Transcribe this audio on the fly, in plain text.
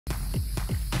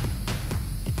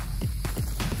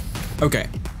Okay,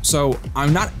 so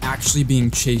I'm not actually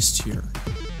being chased here.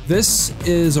 This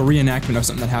is a reenactment of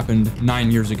something that happened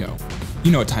 9 years ago.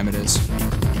 You know what time it is.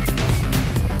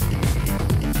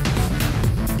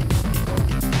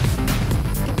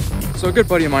 So a good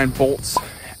buddy of mine, Bolts,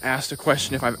 asked a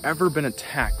question if I've ever been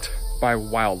attacked by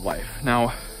wildlife.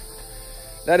 Now,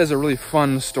 that is a really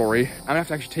fun story. I'm gonna have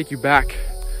to actually take you back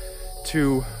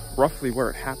to roughly where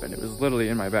it happened. It was literally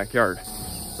in my backyard.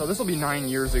 So this will be 9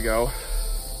 years ago.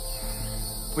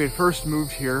 We had first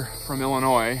moved here from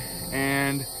Illinois,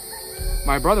 and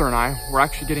my brother and I were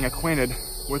actually getting acquainted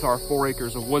with our 4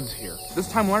 acres of woods here. This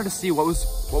time we wanted to see what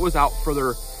was out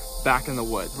further back in the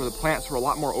woods, where the plants were a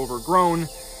lot more overgrown,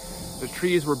 the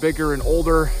trees were bigger and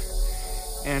older,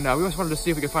 and we just wanted to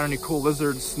see if we could find any cool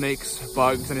lizards, snakes,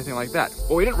 bugs, anything like that.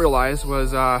 What we didn't realize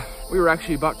was we were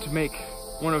actually about to make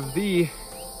one of the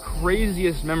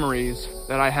craziest memories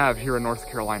that I have here in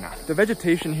North Carolina. The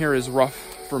vegetation here is rough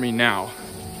for me now.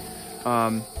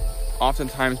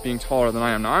 Oftentimes being taller than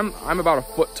I am now. I'm about a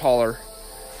foot taller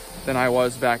than I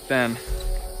was back then.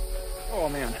 Oh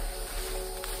man.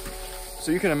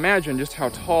 So you can imagine just how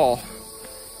tall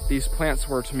these plants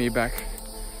were to me back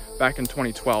in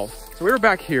 2012. So we were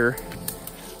back here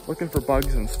looking for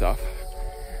bugs and stuff.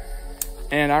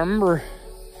 And I remember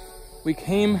we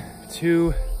came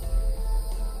to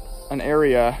an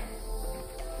area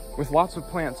with lots of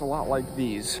plants a lot like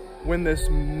these, when this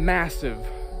massive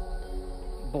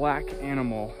black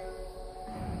animal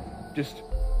just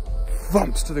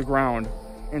thumps to the ground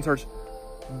and starts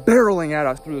barreling at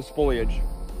us through this foliage.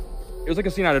 It was like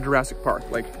a scene out of Jurassic Park.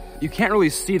 Like, you can't really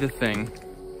see the thing,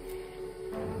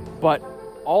 but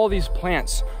all of these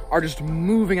plants are just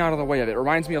moving out of the way of it. It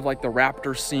reminds me of like the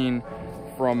raptor scene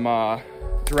from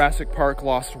Jurassic Park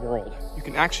Lost World. You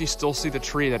can actually still see the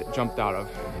tree that it jumped out of.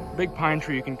 Big pine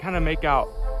tree, you can kind of make out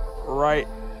right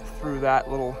through that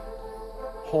little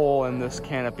hole in this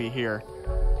canopy here.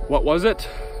 What was it?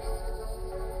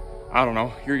 I don't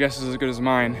know. Your guess is as good as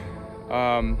mine.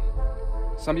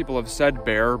 Some people have said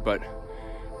bear, but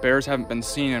bears haven't been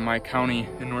seen in my county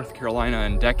in North Carolina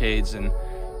in decades, and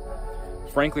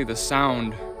frankly, the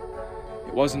sound,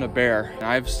 it wasn't a bear.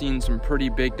 I've seen some pretty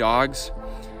big dogs.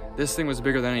 This thing was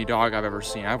bigger than any dog I've ever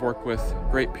seen. I've worked with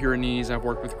Great Pyrenees, I've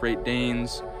worked with Great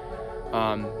Danes.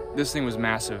 This thing was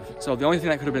massive. So the only thing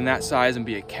that could have been that size and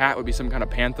be a cat would be some kind of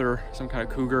panther, some kind of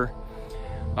cougar.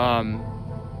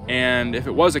 And if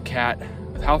it was a cat,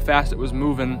 with how fast it was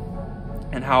moving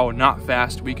and how not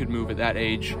fast we could move at that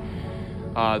age,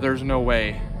 there's no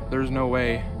way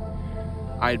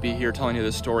I'd be here telling you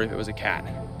this story if it was a cat.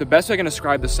 The best way I can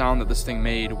describe the sound that this thing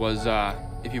made was,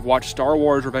 if you've watched Star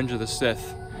Wars Revenge of the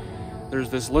Sith, there's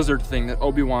this lizard thing that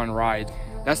Obi-Wan rides.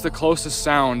 That's the closest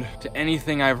sound to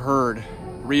anything I've heard,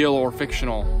 real or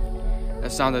fictional,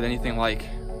 that sounded anything like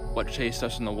what chased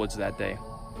us in the woods that day.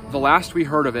 The last we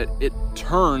heard of it, it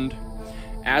turned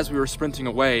as we were sprinting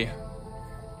away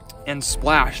and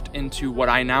splashed into what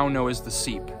I now know as the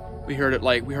seep. We heard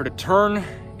it turn,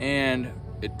 and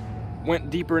it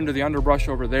went deeper into the underbrush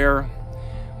over there.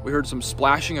 We heard some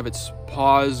splashing of its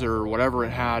paws or whatever it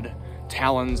had,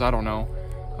 talons, I don't know,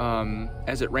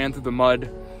 as it ran through the mud.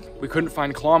 We couldn't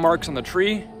find claw marks on the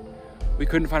tree. We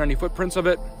couldn't find any footprints of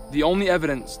it. The only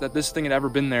evidence that this thing had ever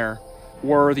been there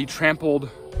were the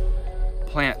trampled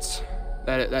plants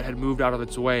that had moved out of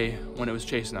its way when it was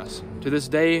chasing us. To this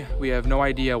day, we have no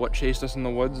idea what chased us in the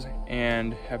woods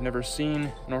and have never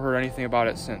seen nor heard anything about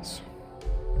it since.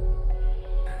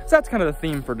 So that's kind of the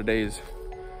theme for today's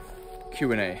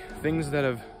Q&A. Things that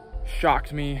have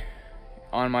shocked me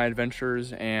on my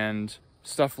adventures and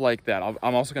stuff like that.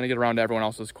 I'm also going to get around to everyone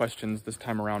else's questions this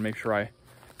time around, make sure I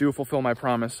do fulfill my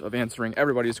promise of answering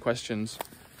everybody's questions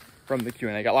from the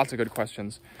Q&A. Got lots of good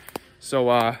questions. So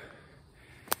a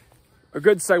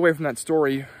good segue from that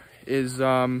story is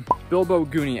Bilbo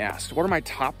Goonie asked, what are my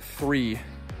top 3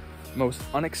 most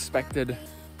unexpected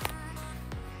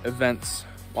events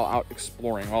while out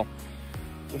exploring? Well,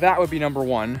 that would be number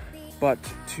 1, but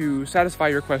to satisfy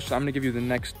your question, I'm going to give you the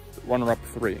next runner-up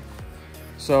 3.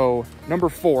 So number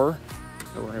 4,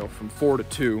 we're gonna go from 4 to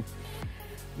 2.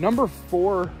 Number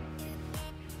 4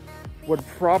 would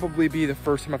probably be the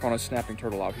first time I found a snapping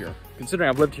turtle out here. Considering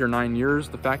I've lived here 9 years,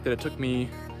 the fact that it took me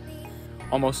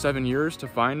almost 7 years to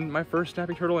find my first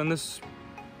snapping turtle in this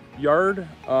yard,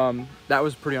 that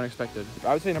was pretty unexpected.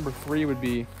 I would say number 3 would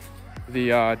be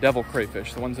the devil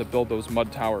crayfish, the ones that build those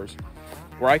mud towers.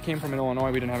 Where I came from in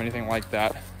Illinois, we didn't have anything like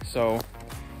that. So,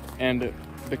 and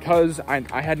because I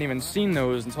hadn't even seen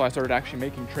those until I started actually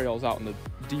making trails out in the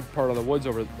deep part of the woods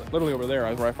literally over there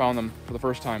is where I found them for the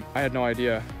first time. I had no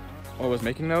idea what was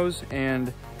making those,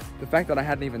 and the fact that I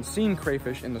hadn't even seen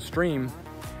crayfish in the stream,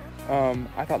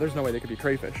 I thought there's no way they could be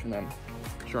crayfish. And then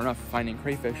sure enough, finding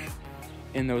crayfish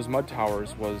in those mud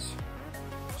towers was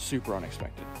super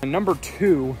unexpected. And number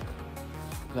 2,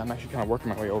 I'm actually kind of working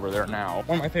my way over there now.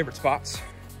 One of my favorite spots,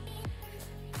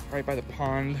 right by the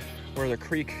pond where the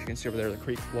creek, you can see over there, the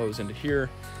creek flows into here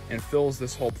and fills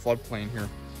this whole floodplain here.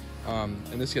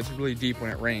 And this gets really deep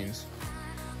when it rains.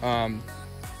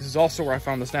 This is also where I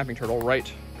found the snapping turtle,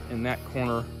 right in that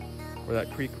corner where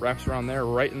that creek wraps around there.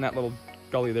 Right in that little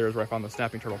gully there is where I found the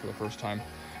snapping turtle for the first time.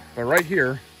 But right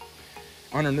here,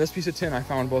 under this piece of tin, I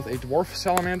found both a dwarf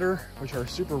salamander, which are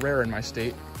super rare in my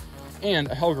state, and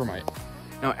a hellgrammite.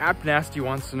 Now, App Nasty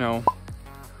wants to know,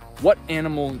 what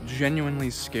animal genuinely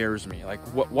scares me? Like,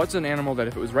 what's an animal that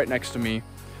if it was right next to me,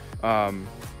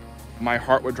 my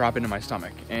heart would drop into my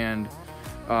stomach? And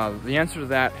the answer to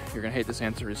that, you're gonna hate this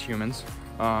answer, is humans.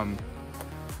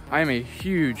 I am a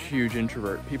huge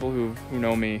introvert. People who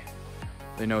know me,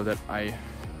 they know that I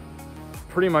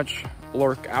pretty much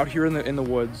lurk out here in the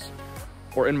woods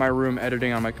or in my room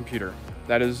editing on my computer.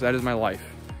 That is my life.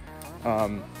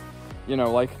 You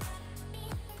know, like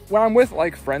when I'm with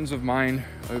like friends of mine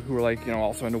who are like, you know,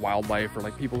 also into wildlife, or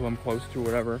like people who I'm close to or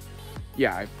whatever,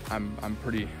 yeah, I'm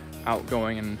pretty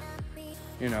outgoing, and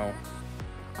you know,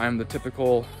 I'm the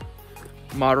typical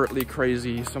moderately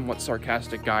crazy, somewhat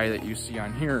sarcastic guy that you see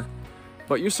on here.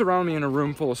 But you surround me in a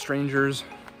room full of strangers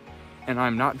and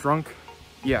I'm not drunk,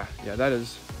 yeah, that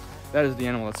is the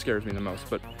animal that scares me the most.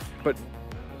 But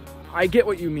I get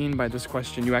what you mean by this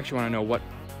question. You actually want to know what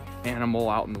animal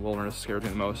out in the wilderness scares me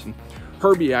the most. And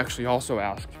Herbie actually also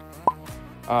asked,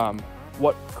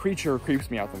 what creature creeps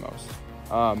me out the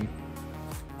most?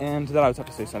 And to that I would have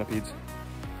to say centipedes.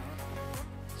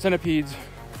 Centipedes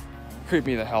creep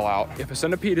me the hell out. If a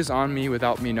centipede is on me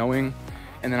without me knowing,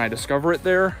 and then I discover it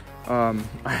there,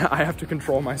 I have to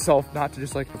control myself not to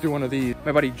just like do one of these.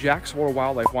 My buddy Jack's World of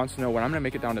Wildlife wants to know when I'm gonna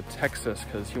make it down to Texas,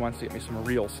 because he wants to get me some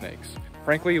real snakes.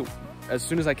 Frankly, as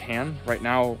soon as I can. Right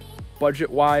now,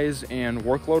 budget-wise and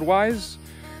workload-wise,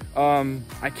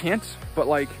 I can't, but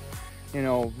like, you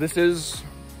know, this is,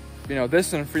 you know,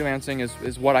 this and freelancing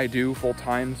is what I do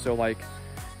full-time. So like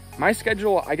my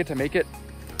schedule, I get to make it.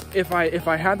 If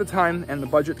I had the time and the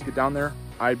budget to get down there,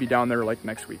 I'd be down there like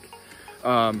next week.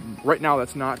 Right now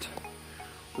that's not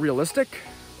realistic.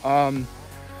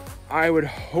 I would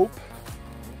hope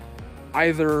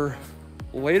either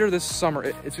later this summer,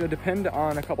 it's gonna depend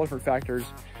on a couple different factors,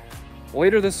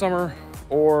 later this summer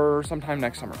or sometime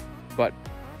next summer, but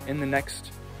in the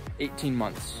next 18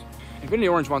 months. Infinity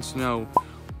Orange wants to know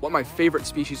what my favorite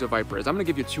species of viper is. I'm gonna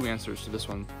give you 2 answers to this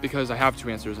one, because I have 2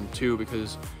 answers, and 2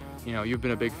 because, you know, you've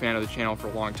been a big fan of the channel for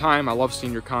a long time. I love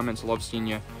seeing your comments, I love seeing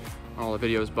you on all the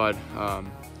videos, bud.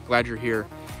 Glad you're here.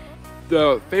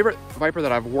 The favorite viper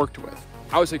that I've worked with,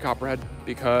 I would say copperhead,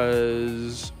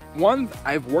 because one,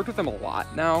 I've worked with them a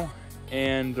lot now,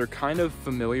 and they're kind of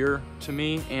familiar to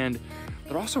me, and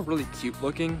they're also really cute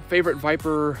looking. Favorite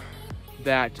viper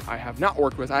that I have not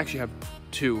worked with, I actually have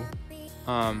 2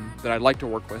 that I'd like to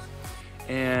work with,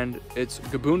 and it's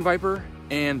Gaboon Viper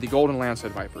and the Golden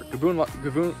Lancehead Viper.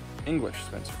 Gaboon English,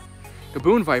 Spencer.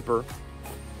 Gaboon Viper,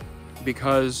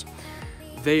 because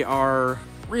they are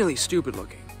really stupid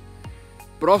looking,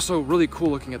 but also really cool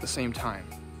looking at the same time.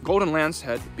 Golden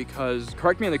Lancehead, because,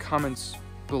 correct me in the comments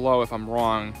below if I'm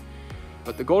wrong,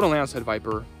 but the Golden Lancehead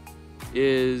Viper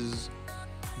is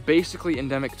basically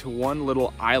endemic to one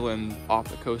little island off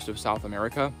the coast of South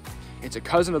America. It's a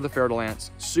cousin of the Feral Lance,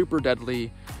 super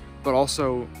deadly, but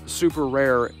also super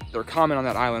rare. They're common on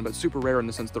that island, but super rare in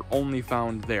the sense they're only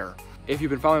found there. If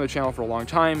you've been following the channel for a long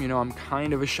time, you know I'm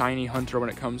kind of a shiny hunter when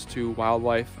it comes to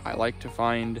wildlife. I like to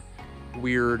find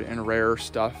weird and rare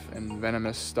stuff and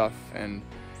venomous stuff, and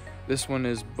this one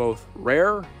is both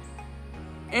rare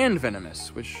and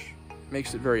venomous, which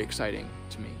makes it very exciting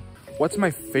to me. What's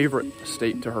my favorite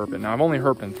state to herp in? Now, I've only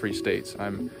herped in 3 states.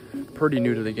 I'm pretty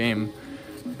new to the game,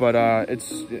 but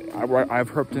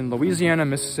I've herped in Louisiana,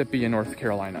 Mississippi, and North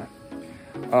Carolina.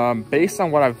 Based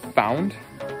on what I've found,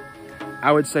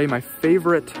 I would say my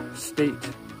favorite state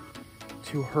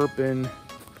to herp in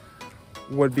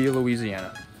would be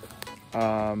Louisiana.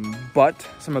 But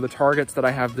some of the targets that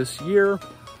I have this year,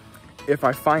 if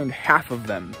I find half of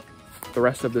them the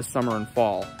rest of this summer and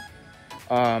fall,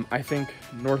 I think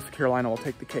North Carolina will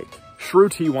take the cake. Shrew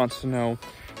T wants to know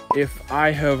if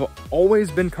I have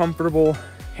always been comfortable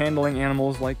handling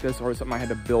animals like this, or is it something I had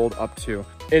to build up to.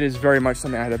 It is very much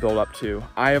something I had to build up to.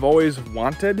 I have always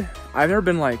wanted, I've never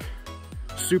been like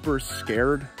super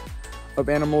scared of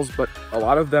animals, but a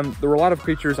lot of them, there were a lot of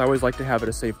creatures I always like to have at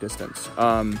a safe distance.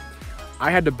 I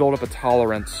had to build up a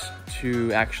tolerance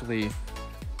to actually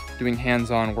doing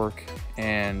hands-on work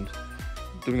and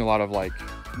doing a lot of like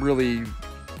really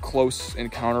close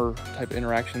encounter type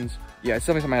interactions. Yeah, it's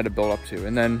definitely something I had to build up to.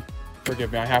 And then,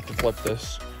 forgive me, I have to flip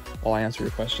this while I answer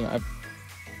your question. I'm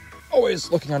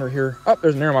always looking under here. Oh,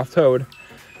 there's an narrowmouth toad.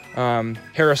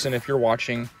 Harrison, if you're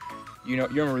watching, you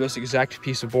remember this exact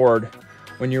piece of board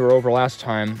when you were over last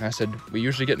time. I said, we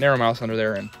usually get narrowmouths under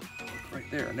there, and right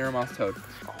there, a narrowmouth toad.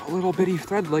 Oh, a little bitty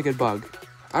thread-legged bug.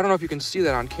 I don't know if you can see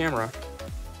that on camera.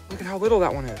 Look at how little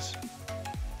that one is.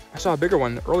 I saw a bigger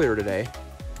one earlier today.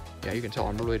 Yeah, you can tell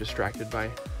I'm really distracted by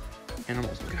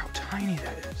animals. Look at how tiny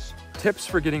that is. Tips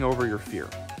for getting over your fear.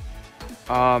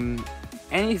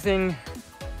 Anything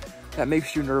that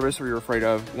makes you nervous or you're afraid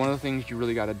of, one of the things you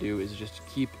really got to do is just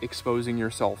keep exposing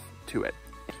yourself to it.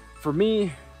 For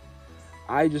me,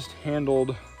 I just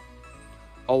handled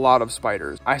a lot of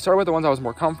spiders. I started with the ones I was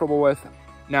more comfortable with.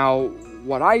 Now,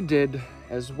 what I did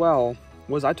as well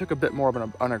was I took a bit more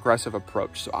of an aggressive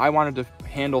approach. So I wanted to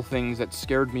handle things that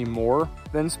scared me more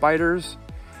than spiders,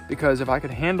 because if I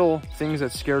could handle things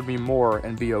that scared me more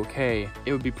and be okay,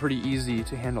 it would be pretty easy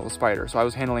to handle a spider. So I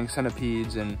was handling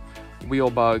centipedes and wheel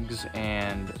bugs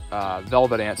and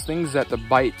velvet ants, things that the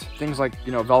bite, things like,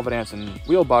 velvet ants and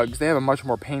wheel bugs, they have a much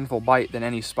more painful bite than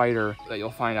any spider that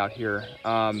you'll find out here.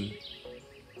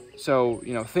 So,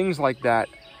 things like that,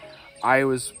 I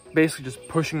was basically just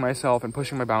pushing myself and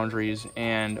pushing my boundaries,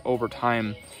 and over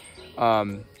time,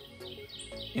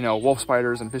 wolf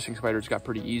spiders and fishing spiders got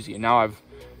pretty easy. And now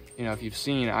if you've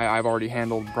seen, I've already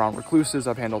handled brown recluses,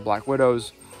 I've handled black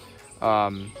widows,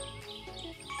 and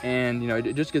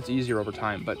it just gets easier over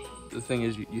time. But the thing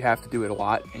is, you have to do it a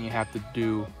lot, and you have to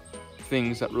do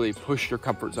things that really push your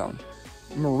comfort zone.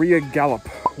 Maria Gallup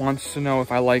wants to know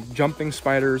if I like jumping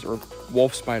spiders or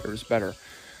wolf spiders better.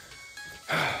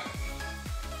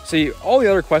 See, all the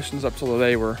other questions up till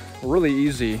today were really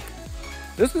easy.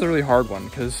 This is a really hard one,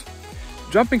 because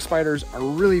jumping spiders are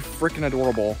really freaking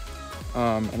adorable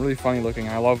and really funny looking.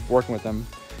 I love working with them.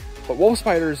 But wolf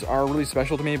spiders are really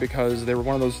special to me because they were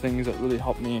one of those things that really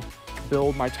helped me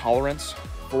build my tolerance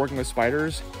for working with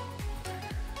spiders.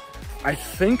 I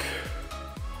think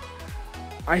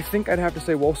I'd have to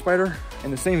say wolf spider.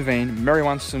 In the same vein, Mary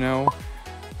wants to know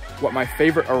what my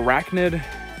favorite arachnid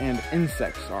and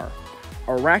insects are.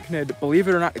 Arachnid, believe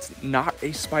it or not, it's not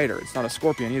a spider. It's not a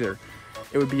scorpion either.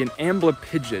 It would be an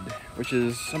amblypygid, which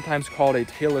is sometimes called a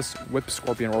tailless whip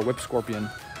scorpion or whip scorpion,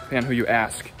 depending on who you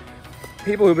ask.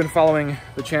 People who've been following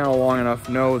the channel long enough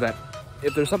know that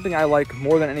if there's something I like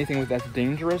more than anything that's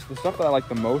dangerous, the stuff that I like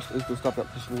the most is the stuff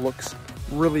that just looks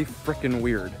really freaking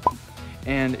weird.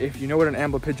 And if you know what an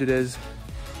amblypygid is,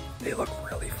 they look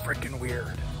really freaking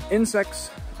weird. Insects,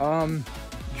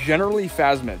 generally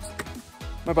phasmids.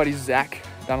 My buddy Zach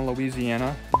down in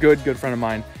Louisiana, good friend of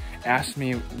mine, asked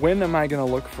me, when am I gonna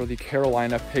look for the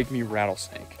Carolina pygmy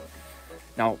rattlesnake?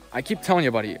 Now, I keep telling you,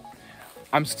 buddy,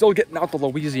 I'm still getting out the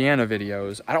Louisiana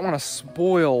videos. I don't wanna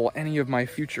spoil any of my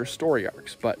future story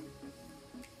arcs, but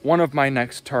one of my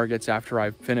next targets after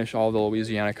I finish all the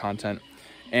Louisiana content,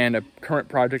 and a current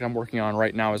project I'm working on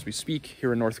right now as we speak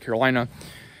here in North Carolina,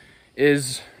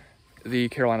 is the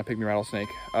Carolina pygmy rattlesnake.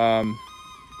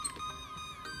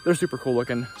 They're super cool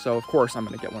looking, so of course I'm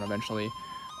gonna get one eventually.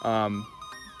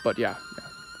 But yeah,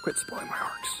 quit spoiling my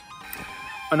arcs.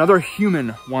 Another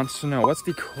human wants to know, what's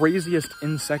the craziest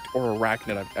insect or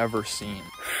arachnid I've ever seen?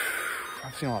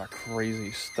 I've seen a lot of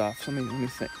crazy stuff. So let me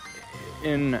think.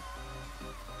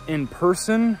 In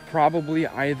person, probably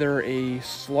either a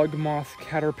slug moth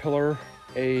caterpillar,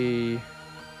 a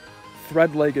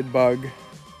thread-legged bug,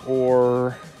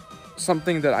 or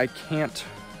something that I can't.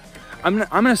 I'm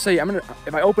gonna say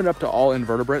if I open it up to all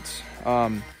invertebrates,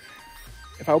 the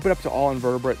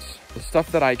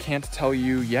stuff that I can't tell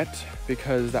you yet,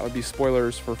 because that would be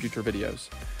spoilers for future videos.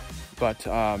 But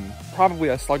probably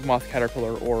a slug moth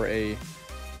caterpillar or a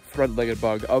thread-legged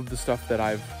bug of the stuff that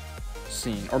I've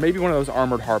seen. Or maybe one of those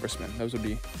armored harvestmen. Those would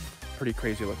be pretty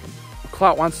crazy looking.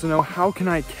 Clout wants to know, how can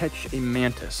I catch a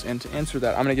mantis? And to answer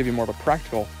that, I'm gonna give you more of a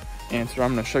practical answer.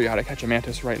 I'm gonna show you how to catch a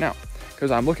mantis right now,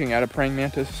 because I'm looking at a praying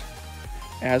mantis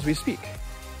as we speak.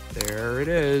 There it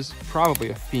is, probably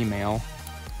a female.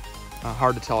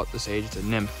 Hard to tell at this age, it's a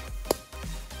nymph.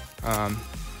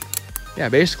 Yeah,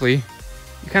 basically,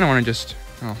 you kind of want to just,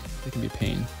 it can be a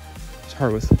pain. It's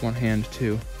hard with one hand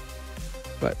too.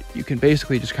 But you can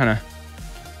basically just kind of,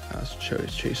 let's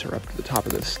chase her up to the top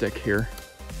of this stick here.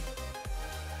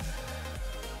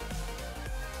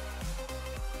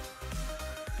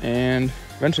 And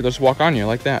eventually they'll just walk on you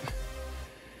like that.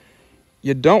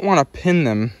 You don't want to pin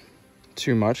them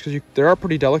too much, because they are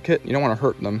pretty delicate. You don't want to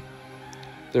hurt them.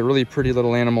 They're really pretty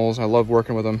little animals. I love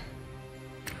working with them.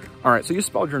 All right, so you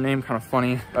spelled your name kind of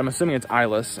funny. I'm assuming it's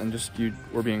eyeless and just you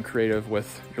were being creative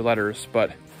with your letters,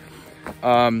 but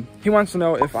he wants to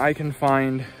know if I can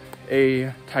find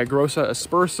a Tigrosa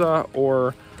aspersa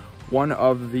or one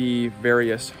of the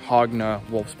various Hogna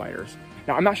wolf spiders.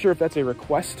 Now, I'm not sure if that's a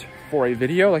request for a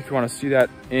video, like if you want to see that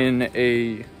in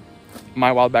a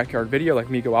My Wild Backyard video, like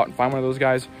me go out and find one of those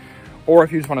guys, or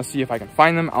if you just want to see if I can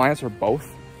find them. I'll answer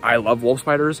both. I love wolf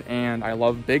spiders and I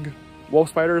love big wolf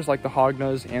spiders like the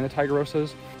Hognas and the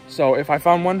Tigrosas. So if I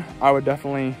found one, I would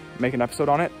definitely make an episode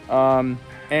on it.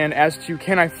 And as to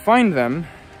can I find them,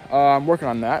 I'm working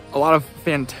on that. A lot of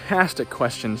fantastic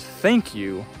questions. Thank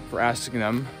you for asking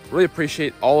them. Really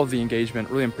appreciate all of the engagement.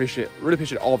 Really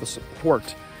appreciate all the support.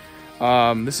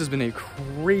 This has been a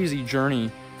crazy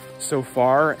journey so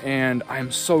far, and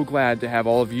I'm so glad to have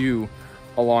all of you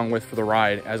along with for the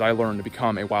ride as I learn to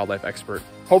become a wildlife expert.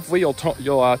 Hopefully you'll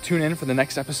tune in for the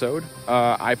next episode.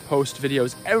 I post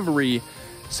videos every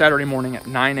Saturday morning at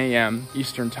 9 a.m.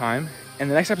 Eastern time. And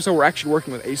the next episode, we're actually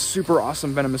working with a super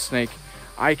awesome venomous snake.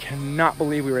 I cannot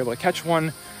believe we were able to catch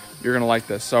one. You're gonna like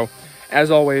this. So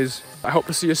as always, I hope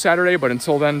to see you Saturday, but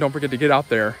until then, don't forget to get out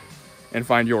there and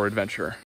find your adventure.